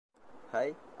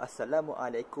Hai,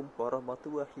 Assalamualaikum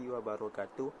warahmatullahi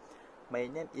wabarakatuh. My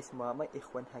name is Muhammad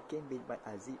Ikhwan Hakim bin Mat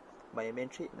Aziz. My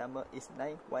metric number is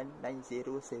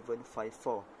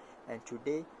 9190754. And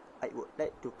today, I would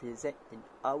like to present in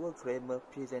our grammar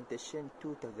presentation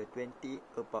 2020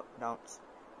 about nouns.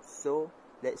 So,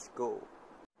 let's go.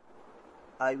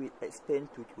 I will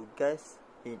explain to you guys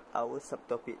in our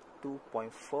subtopic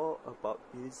 2.4 about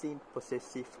using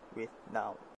possessive with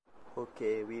noun.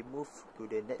 Okay, we move to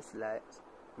the next slide,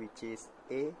 which is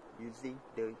A, using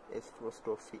the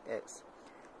apostrophe S.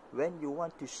 When you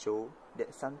want to show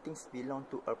that something belongs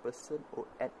to a person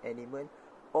or an animal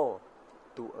or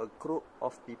to a group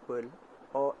of people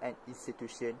or an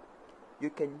institution,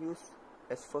 you can use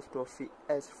apostrophe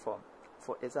S form.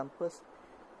 For example,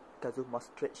 Kazuma's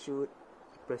straight shoot,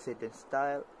 president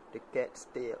style, the cat's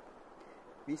tail.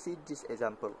 We see these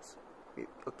examples. We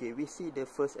see the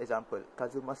first example,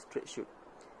 Kazuma's straight shoot,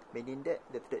 meaning that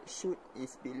the straight shoot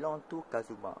is belong to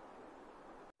Kazuma.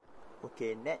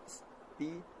 Okay, next,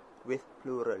 B with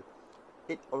plural.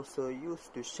 It also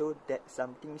used to show that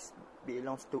something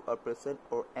belongs to a person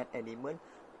or an animal,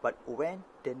 but when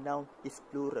the noun is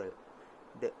plural,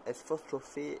 the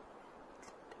apostrophe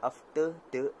after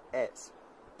the S.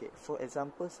 Okay, for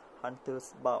example,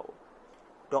 hunter's bow,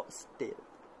 dog's tail.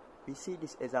 We see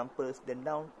these examples, the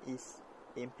noun is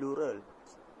in plural,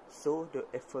 so the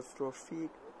apostrophe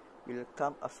will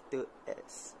come after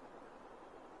S.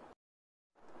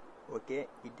 Okay,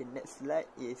 in the next slide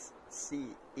is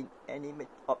C, inanimate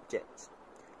objects.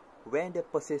 When the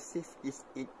possessive is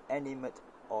inanimate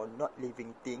or not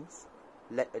living things,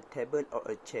 like a table or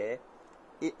a chair,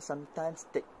 it sometimes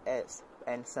takes S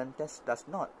and sometimes does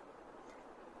not.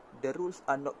 The rules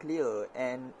are not clear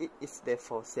and it is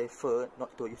therefore safer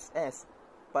not to use S,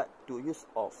 but to use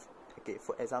of. Okay,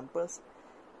 for examples,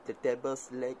 the table's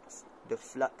legs, the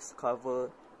flux cover,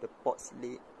 the pot's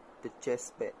lid, the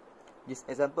chair's bed. This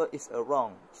example is a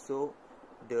wrong, so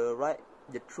the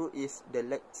truth is the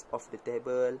legs of the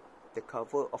table, the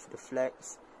cover of the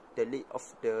flags, the lid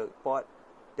of the pot,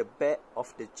 the bed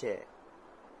of the chair.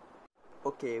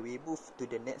 Okay, we move to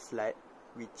the next slide,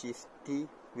 which is T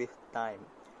with time.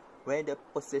 When the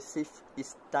possessive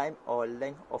is time or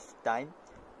length of time,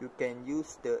 you can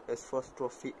use the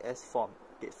apostrophe S form.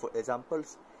 Okay, for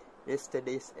examples,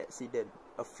 yesterday's accident,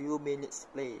 a few minutes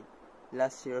play,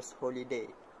 last year's holiday,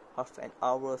 half an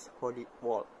hour's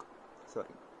walk.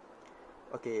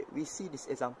 Okay, we see these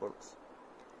examples.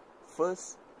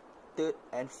 First, third,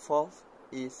 and fourth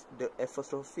is the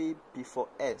apostrophe before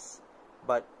S,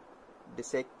 but the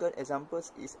second example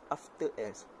is after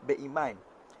S. Bear in mind,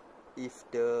 if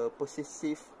the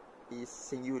possessive is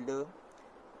singular,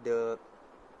 the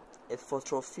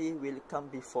apostrophe will come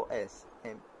before S,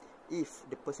 and if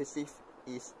the possessive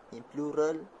is in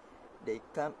plural, they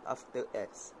come after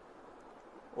S,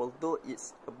 although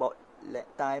it's about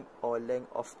time or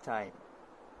length of time.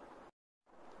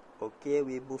 Okay,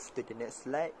 we move to the next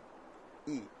slide.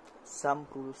 E, some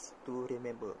rules to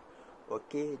remember.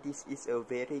 Okay, this is a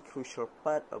very crucial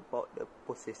part about the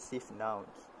possessive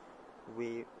nouns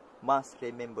we must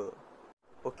remember.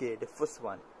 Okay, the first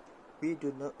one, we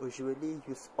do not usually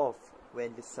use of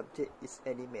when the subject is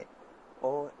animate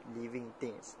or living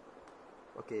things.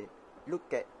 Okay,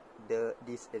 look at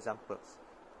these examples.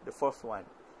 The first one,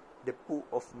 the poo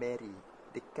of Mary,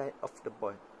 the kite of the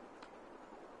boy.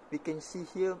 We can see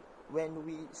here, when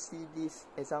we see these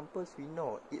examples, we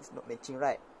know it's not matching,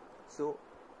 right? So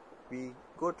we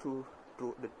go through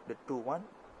the two one,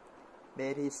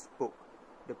 Mary's book,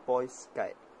 the boy's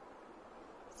kite.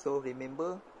 So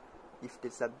remember, if the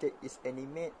subject is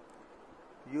animate,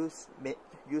 use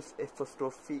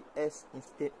apostrophe S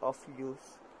instead of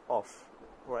use of.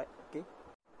 Right? Okay.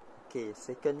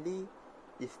 Secondly,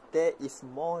 if there is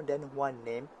more than one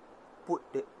name, put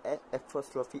the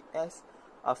apostrophe S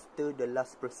after the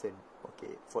last person.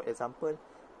 Okay. For example,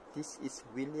 this is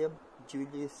William,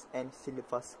 Julius, and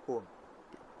Sylvia's home.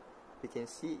 We can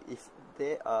see if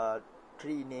there are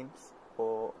three names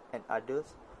and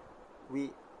others,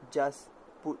 we just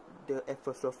put the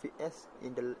apostrophe S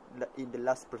in the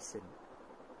last person.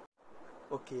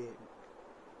 Okay,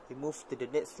 we move to the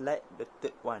next slide, the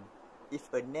third one.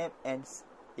 If a name ends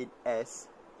in S,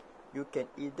 you can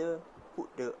either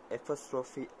put the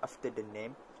apostrophe after the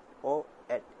name or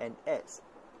add an S.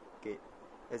 Okay,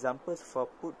 examples for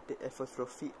put the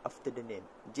apostrophe after the name: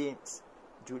 James,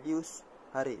 Julius,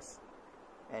 Harris,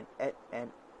 and add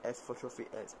an apostrophe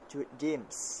S.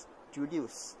 James,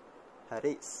 Julius,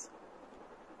 Harris.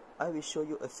 I will show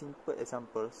you a simple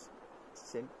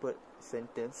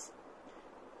sentence.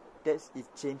 That is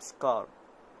James' car,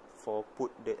 for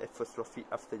put the apostrophe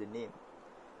after the name.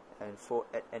 And for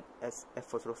add an S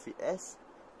apostrophe S,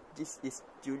 this is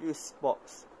Julius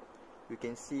box. You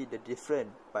can see the difference,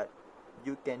 but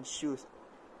you can choose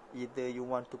either you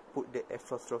want to put the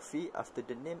apostrophe after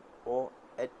the name or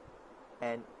add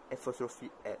an apostrophe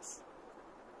S.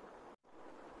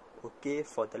 Okay,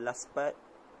 for the last part,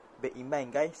 bear in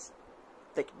mind guys,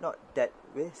 take note that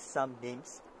with some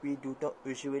names we do not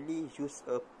usually use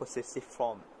a possessive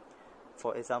form.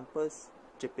 For examples,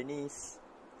 Japanese,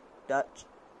 Dutch,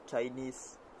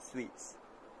 Chinese, Swiss.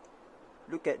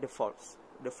 Look at the false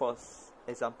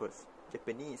examples: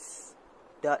 Japanese,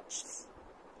 Dutch,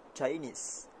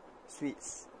 Chinese,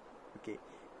 Swiss. Okay,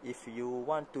 if you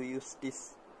want to use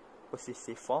this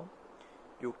possessive form,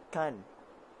 you can't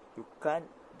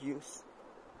use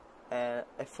an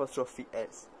apostrophe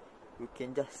S. You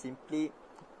can just simply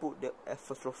put the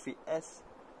apostrophe S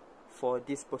for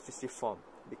this possessive form,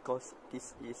 because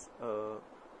this is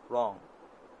wrong.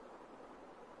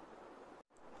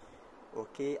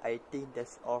 Okay, I think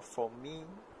that's all from me.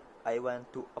 I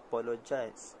want to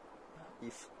apologize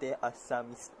if there are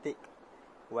some mistake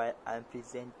while I'm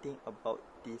presenting about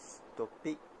this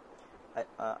topic.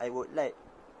 I would like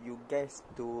you guys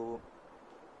to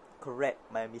correct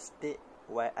my mistake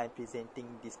while I'm presenting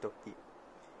this topic.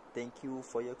 Thank you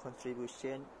for your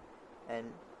contribution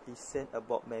and listen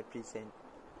about my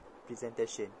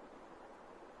presentation.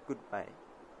 Goodbye.